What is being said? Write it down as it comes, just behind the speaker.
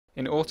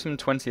In autumn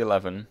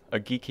 2011, a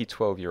geeky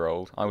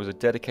 12-year-old, I was a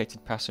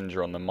dedicated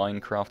passenger on the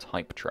Minecraft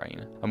hype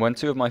train, and when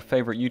two of my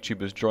favourite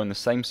YouTubers joined the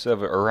same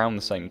server around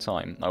the same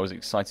time, I was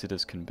excited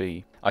as can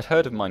be. I'd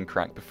heard of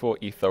Mindcrack before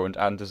Etho and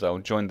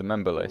Anderzel joined the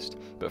member list,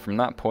 but from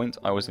that point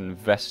I was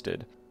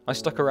invested. I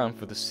stuck around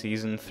for the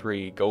Season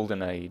 3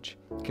 Golden Age,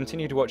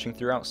 continued watching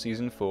throughout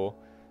Season 4,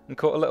 and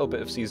caught a little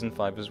bit of Season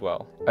 5 as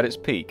well. At its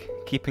peak,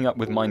 keeping up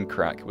with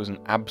Mindcrack was an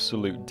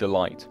absolute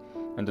delight,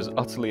 and as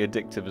utterly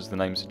addictive as the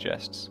name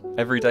suggests.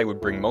 Every day would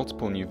bring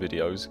multiple new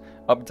videos,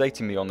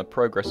 updating me on the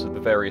progress of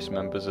the various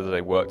members as they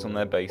worked on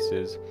their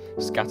bases,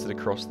 scattered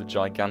across the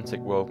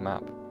gigantic world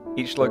map.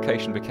 Each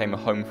location became a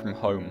home from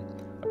home,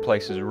 a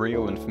place as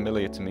real and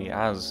familiar to me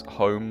as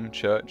home,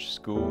 church,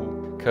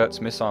 school, Kurt's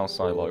missile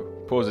silo,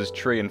 Paws'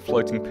 tree and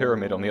floating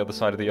pyramid on the other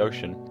side of the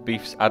ocean,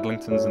 Beef's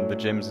Adlingtons and the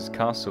Gyms'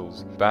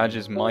 castles,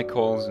 Badge's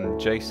Mycol's and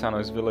Jay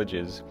Sano's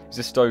villages,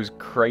 Zisto's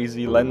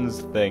crazy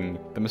lens thing,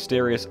 the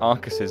mysterious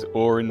Arcus's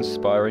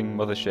awe-inspiring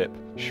mothership,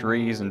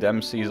 Shree's and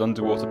MC's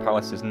underwater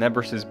palaces,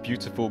 Nebrus's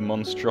beautiful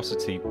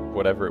monstrosity,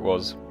 whatever it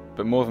was.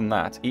 But more than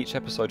that, each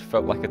episode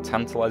felt like a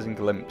tantalising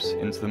glimpse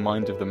into the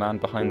mind of the man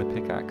behind the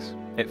pickaxe.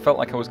 It felt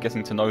like I was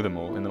getting to know them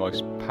all in the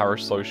most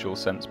parasocial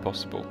sense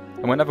possible.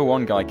 And whenever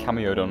one guy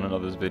cameoed on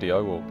another's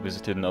video or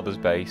visited another's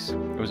base,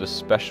 it was a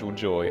special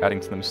joy adding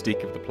to the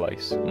mystique of the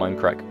place.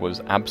 Mindcrack was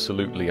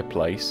absolutely a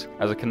place,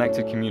 as a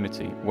connected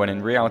community, when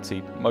in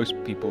reality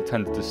most people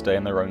tended to stay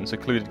in their own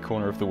secluded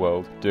corner of the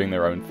world, doing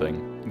their own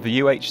thing. The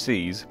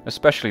UHCs,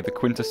 especially the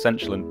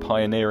quintessential and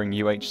pioneering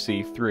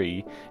UHC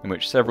 3, in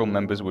which several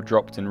members were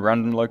dropped in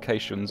random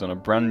locations on a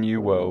brand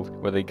new world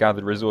where they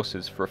gathered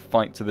resources for a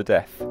fight to the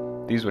death.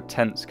 These were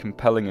tense,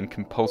 compelling and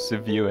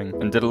compulsive viewing,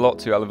 and did a lot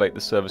to elevate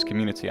the server's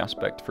community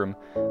aspect from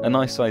a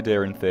nice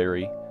idea in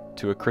theory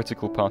to a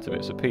critical part of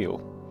its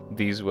appeal.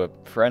 These were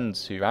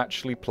friends who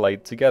actually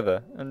played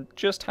together, and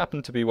just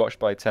happened to be watched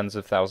by tens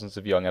of thousands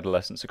of young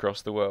adolescents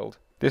across the world.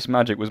 This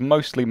magic was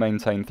mostly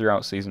maintained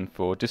throughout Season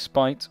 4,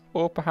 despite,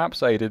 or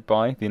perhaps aided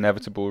by, the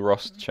inevitable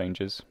roster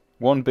changes.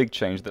 One big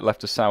change that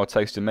left a sour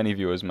taste in many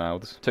viewers'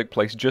 mouths took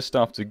place just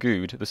after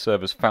Good, the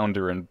server's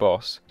founder and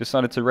boss,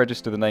 decided to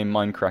register the name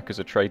Mindcrack as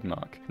a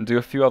trademark, and do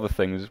a few other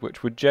things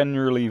which were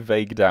generally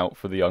vagued out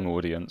for the young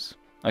audience.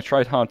 I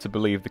tried hard to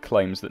believe the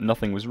claims that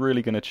nothing was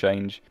really going to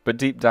change, but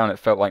deep down it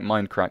felt like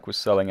Mindcrack was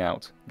selling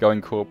out,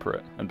 going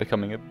corporate, and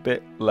becoming a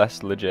bit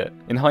less legit.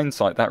 In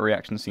hindsight, that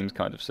reaction seems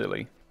kind of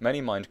silly.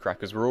 Many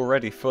Mindcrackers were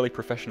already fully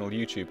professional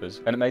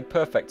YouTubers, and it made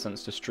perfect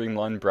sense to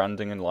streamline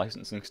branding and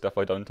licensing stuff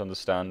I don't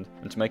understand,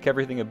 and to make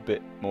everything a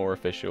bit more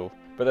official.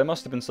 But there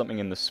must have been something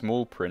in the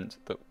small print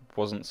that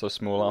wasn't so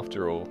small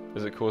after all,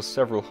 as it caused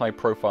several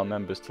high-profile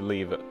members to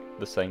leave at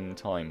the same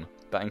time.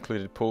 That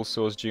included Paul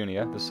Soares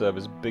Jr., the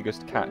server's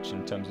biggest catch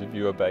in terms of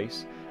viewer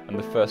base, and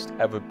the first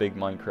ever big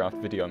Minecraft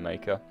video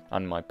maker,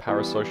 and my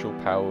parasocial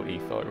pal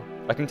Etho.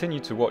 I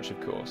continued to watch, of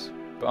course,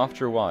 but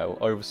after a while,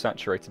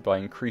 oversaturated by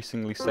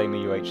increasingly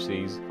samey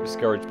UHCs,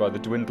 discouraged by the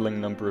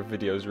dwindling number of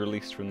videos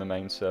released from the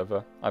main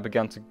server, I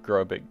began to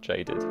grow a bit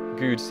jaded.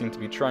 Good seemed to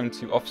be trying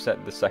to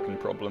offset the second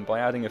problem by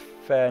adding a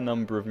fair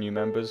number of new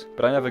members,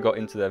 but I never got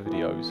into their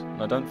videos,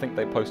 and I don't think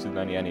they posted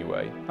many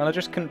anyway, and I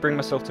just couldn't bring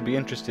myself to be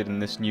interested in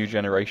this new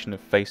generation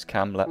of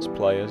facecam Let's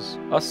Players.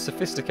 Us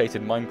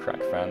sophisticated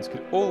Minecraft fans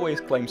could always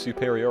claim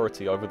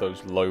superiority over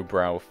those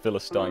lowbrow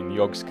Philistine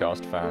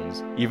Yogscast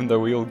fans, even though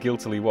we all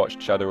guiltily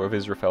watched Shadow of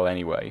Israfel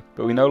anyway.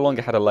 But we no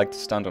longer had a leg to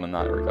stand on in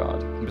that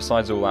regard. And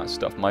besides all that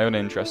stuff, my own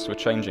interests were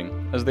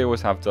changing, as they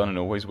always have done and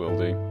always will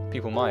do.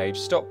 People my age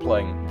stopped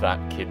playing that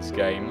kid's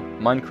game.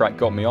 Mindcrack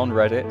got me on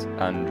Reddit,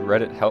 and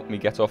Reddit helped me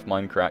get off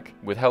Mindcrack,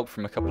 with help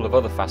from a couple of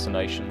other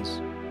fascinations.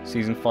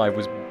 Season 5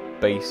 was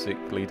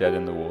basically dead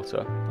in the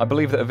water. I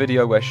believe that a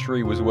video where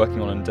Shree was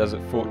working on a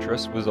desert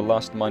fortress was the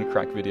last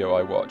Mindcrack video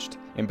I watched,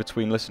 in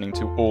between listening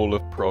to all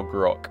of prog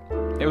rock.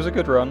 It was a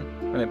good run,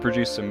 and it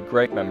produced some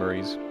great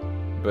memories,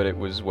 but it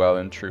was well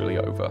and truly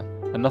over.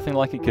 And nothing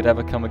like it could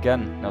ever come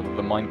again, now that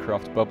the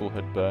Minecraft bubble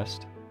had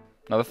burst.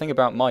 Now the thing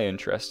about my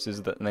interests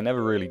is that they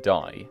never really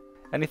die.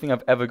 Anything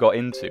I've ever got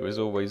into is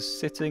always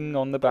sitting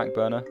on the back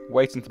burner,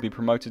 waiting to be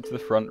promoted to the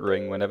front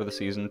ring whenever the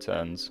season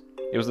turns.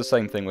 It was the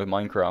same thing with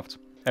Minecraft.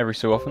 Every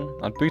so often,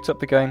 I'd boot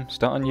up the game,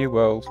 start a new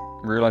world,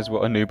 realise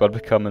what a noob I'd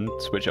become and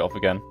switch it off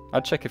again.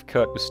 I'd check if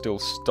Kurt was still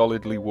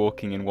stolidly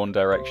walking in one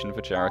direction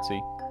for charity.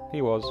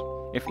 He was.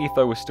 If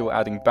Etho was still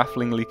adding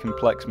bafflingly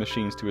complex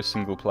machines to a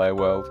single-player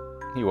world,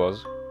 he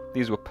was.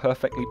 These were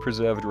perfectly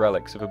preserved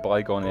relics of a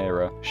bygone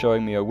era,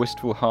 showing me a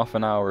wistful half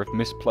an hour of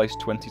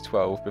misplaced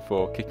 2012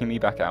 before kicking me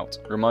back out,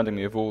 reminding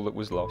me of all that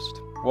was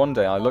lost. One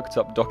day I looked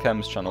up Doc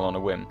M's channel on a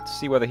whim, to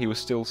see whether he was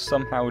still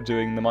somehow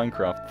doing the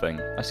Minecraft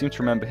thing. I seem to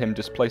remember him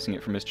displacing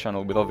it from his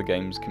channel with other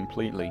games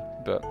completely,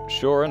 but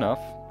sure enough,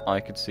 I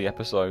could see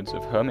episodes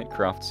of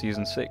Hermitcraft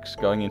Season 6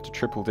 going into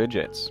triple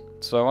digits,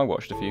 so I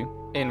watched a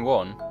few. In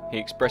one, he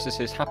expresses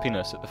his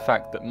happiness at the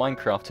fact that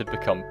Minecraft had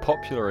become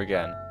popular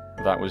again.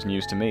 That was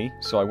news to me,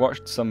 so I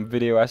watched some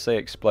video essay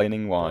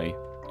explaining why.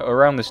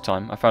 Around this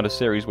time, I found a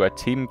series where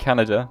Team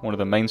Canada, one of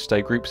the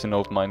mainstay groups in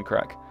old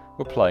Mindcrack,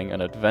 were playing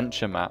an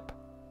adventure map.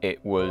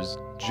 It was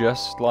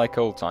just like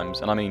old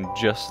times, and I mean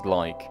just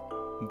like.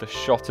 The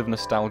shot of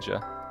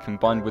nostalgia,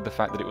 combined with the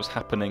fact that it was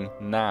happening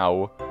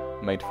now,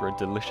 made for a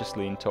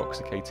deliciously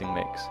intoxicating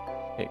mix.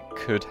 It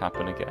could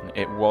happen again.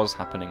 It was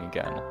happening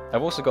again.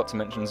 I've also got to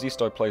mention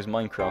Zisto Plays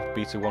Minecraft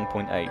Beta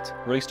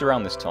 1.8, released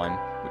around this time,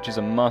 which is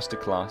a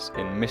masterclass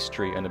in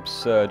mystery and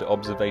absurd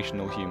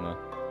observational humour.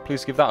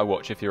 Please give that a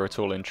watch if you're at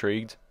all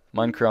intrigued.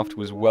 Minecraft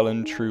was well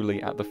and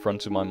truly at the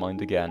front of my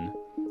mind again.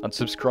 I'd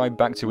subscribed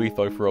back to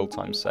Etho for old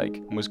time's sake,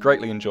 and was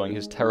greatly enjoying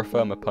his Terra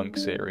Firma Punk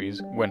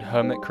series when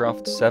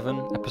Hermitcraft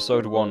 7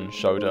 Episode 1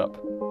 showed up.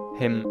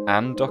 Him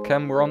and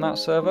DocM were on that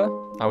server?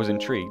 I was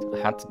intrigued, I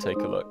had to take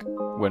a look.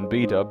 When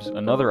B-Dubs,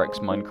 another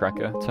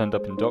ex-Mindcracker, turned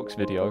up in Doc's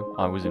video,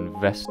 I was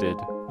invested.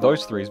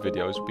 Those three's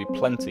videos would be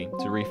plenty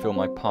to refill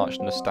my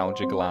parched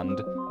nostalgia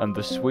gland, and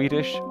the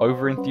Swedish,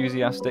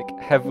 over-enthusiastic,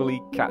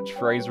 heavily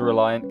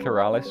catchphrase-reliant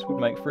Karalis would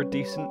make for a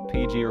decent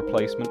PG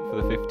replacement for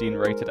the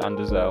 15-rated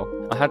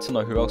Anderzel. I had to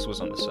know who else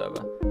was on the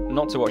server.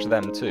 Not to watch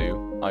them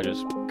too, I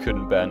just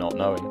couldn't bear not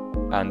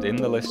knowing. And in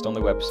the list on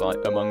the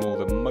website, among all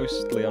the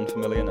mostly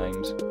unfamiliar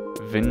names,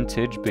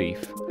 Vintage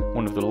Beef,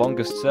 one of the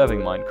longest serving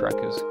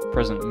Mindcrackers,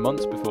 present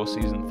months before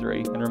Season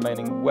 3 and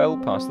remaining well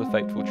past the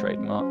fateful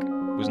trademark,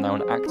 was now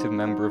an active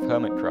member of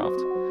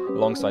Hermitcraft,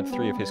 alongside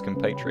 3 of his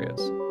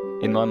compatriots.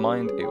 In my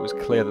mind, it was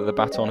clear that the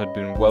baton had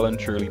been well and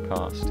truly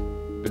passed.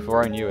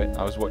 Before I knew it,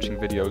 I was watching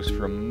videos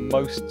from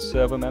most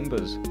server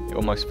members. It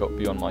almost felt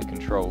beyond my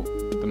control.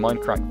 The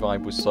Mindcrack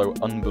vibe was so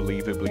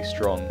unbelievably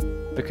strong.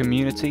 The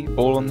community,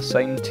 all on the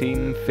same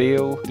team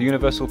feel, the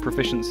universal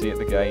proficiency at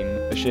the game,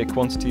 the sheer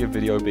quantity of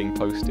video being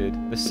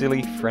posted, the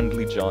silly,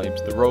 friendly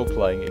jibes, the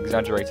role-playing,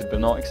 exaggerated but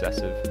not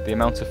excessive, the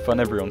amount of fun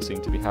everyone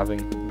seemed to be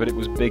having, but it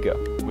was bigger,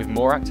 with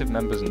more active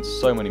members and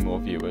so many more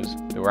viewers.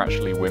 There were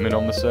actually women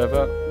on the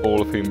server, all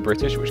of whom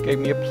British, which gave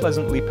me a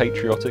pleasantly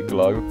patriotic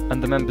glow,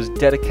 and the members'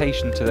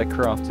 dedication to their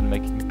craft and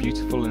making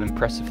beautiful and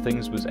impressive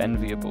things was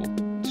enviable.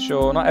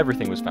 Sure, not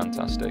everything was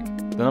fantastic.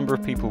 The number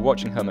of people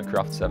watching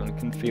Hermitcraft 7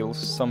 can feel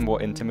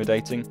somewhat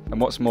intimidating, and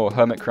what's more,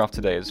 Hermitcraft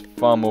today is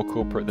far more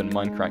corporate than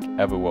Mindcrack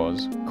ever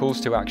was. Calls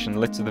to action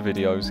litter the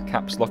videos,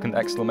 caps lock and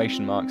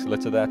exclamation marks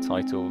litter their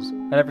titles,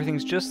 and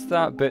everything's just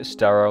that bit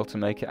sterile to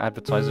make it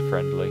advertiser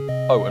friendly.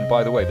 Oh, and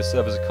by the way, the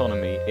server's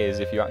economy is,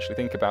 if you actually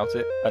think about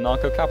it,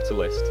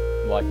 anarcho-capitalist.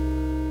 Like,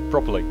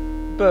 properly.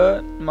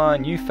 But my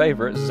new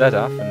favourites,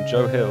 Zedaf and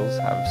Joe Hills,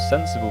 have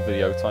sensible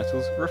video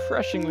titles,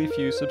 refreshingly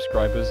few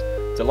subscribers,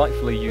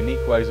 delightfully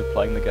unique ways of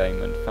playing the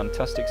game, and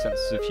fantastic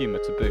senses of humour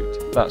to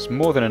boot. That's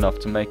more than enough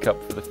to make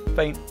up for the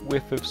faint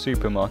whiff of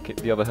supermarket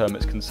the other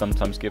hermits can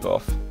sometimes give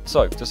off.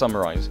 So, to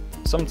summarise,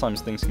 sometimes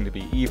things can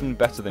be even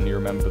better than you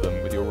remember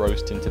them with your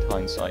rose-tinted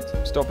hindsight.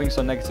 Stop being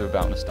so negative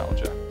about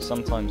nostalgia.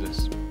 Sometimes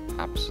it's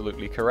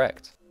absolutely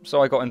correct.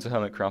 So I got into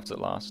Hermitcraft at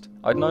last.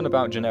 I'd known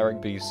about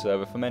Generic B's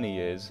server for many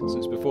years,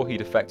 since before he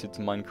defected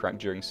to Mindcrack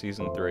during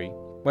Season 3.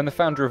 When the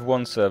founder of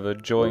one server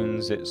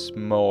joins its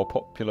more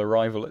popular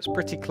rival, it's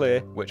pretty clear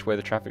which way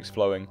the traffic's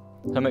flowing.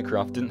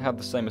 Hermitcraft didn't have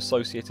the same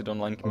associated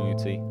online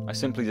community. I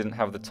simply didn't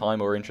have the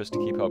time or interest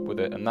to keep up with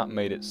it, and that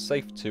made it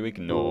safe to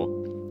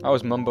ignore. I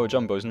was Mumbo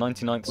Jumbo's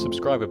 99th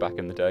subscriber back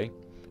in the day.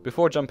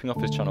 Before jumping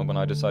off his channel when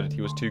I decided he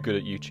was too good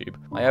at YouTube,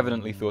 I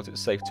evidently thought it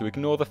safe to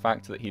ignore the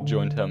fact that he'd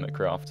joined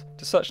Hermitcraft,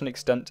 to such an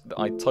extent that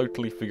I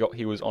totally forgot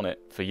he was on it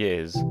for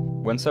years.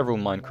 When several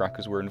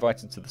Mindcrackers were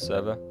invited to the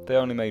server, they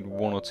only made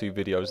 1 or 2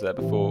 videos there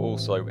before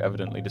also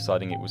evidently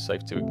deciding it was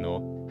safe to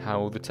ignore.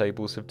 How the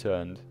tables have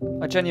turned.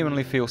 I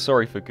genuinely feel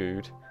sorry for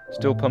Good,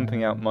 still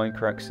pumping out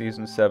Mindcrack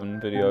Season 7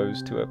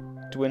 videos to a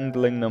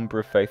dwindling number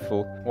of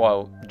faithful,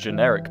 while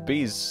Generic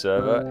B's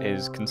server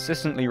is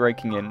consistently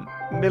raking in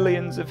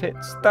millions of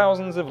hits,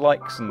 thousands of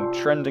likes, and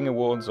trending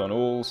awards on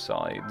all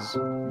sides.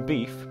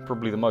 Beef,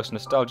 probably the most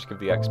nostalgic of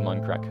the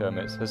ex-Mindcrack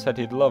hermits, has said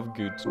he'd love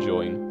Good to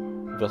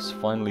join, thus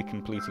finally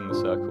completing the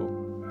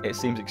circle. It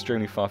seems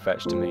extremely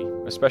far-fetched to me,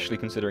 especially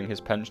considering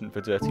his penchant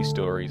for dirty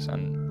stories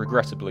and,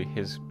 regrettably,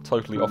 his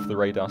totally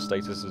off-the-radar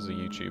status as a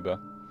YouTuber.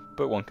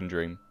 But one can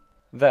dream.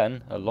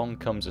 Then, along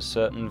comes a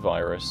certain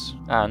virus,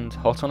 and,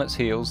 hot on its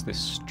heels, this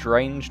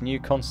strange new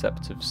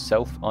concept of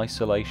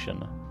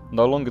self-isolation.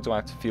 No longer do I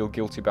have to feel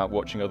guilty about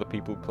watching other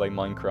people play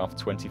Minecraft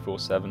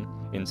 24/7.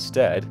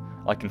 Instead,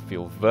 I can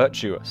feel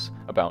virtuous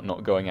about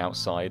not going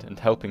outside and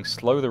helping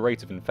slow the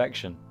rate of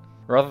infection.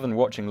 Rather than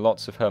watching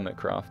lots of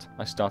Hermitcraft,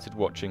 I started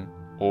watching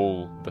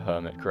all the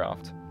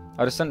Hermitcraft.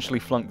 I'd essentially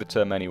flunked the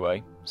term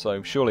anyway,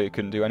 so surely it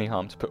couldn't do any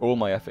harm to put all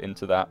my effort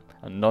into that,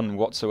 and none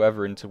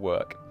whatsoever into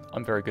work.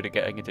 I'm very good at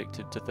getting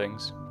addicted to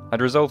things.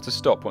 I'd resolved to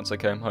stop once I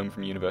came home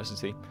from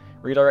university,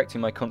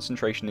 redirecting my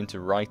concentration into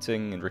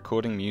writing and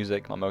recording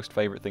music, my most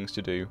favourite things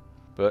to do.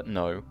 But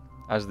no.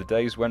 As the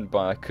days went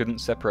by, I couldn't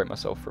separate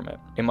myself from it.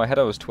 In my head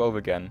I was 12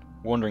 again,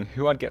 wondering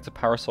who I'd get to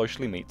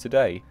parasocially meet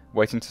today,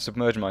 waiting to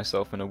submerge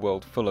myself in a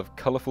world full of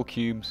colourful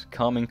cubes,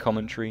 calming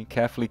commentary,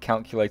 carefully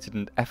calculated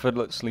and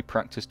effortlessly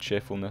practised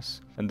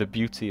cheerfulness, and the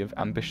beauty of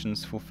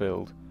ambitions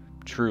fulfilled.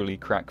 Truly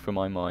crack for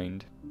my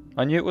mind.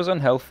 I knew it was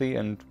unhealthy,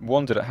 and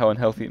wondered at how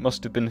unhealthy it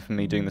must have been for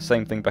me doing the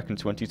same thing back in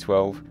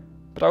 2012,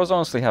 But I was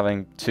honestly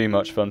having too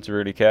much fun to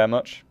really care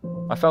much.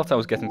 I felt I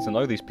was getting to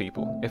know these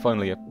people, if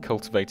only a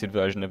cultivated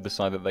version of the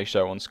side that they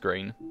show on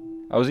screen.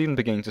 I was even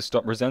beginning to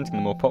stop resenting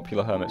the more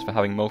popular hermits for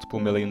having multiple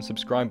million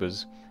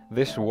subscribers.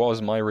 This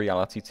was my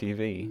reality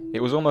TV.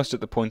 It was almost at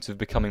the point of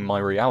becoming my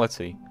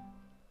reality.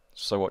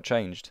 So what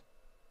changed?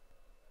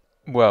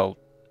 Well,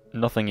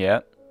 nothing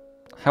yet.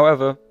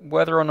 However,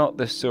 whether or not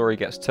this story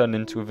gets turned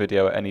into a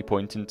video at any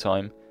point in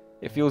time,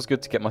 it feels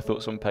good to get my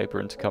thoughts on paper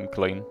and to come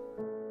clean.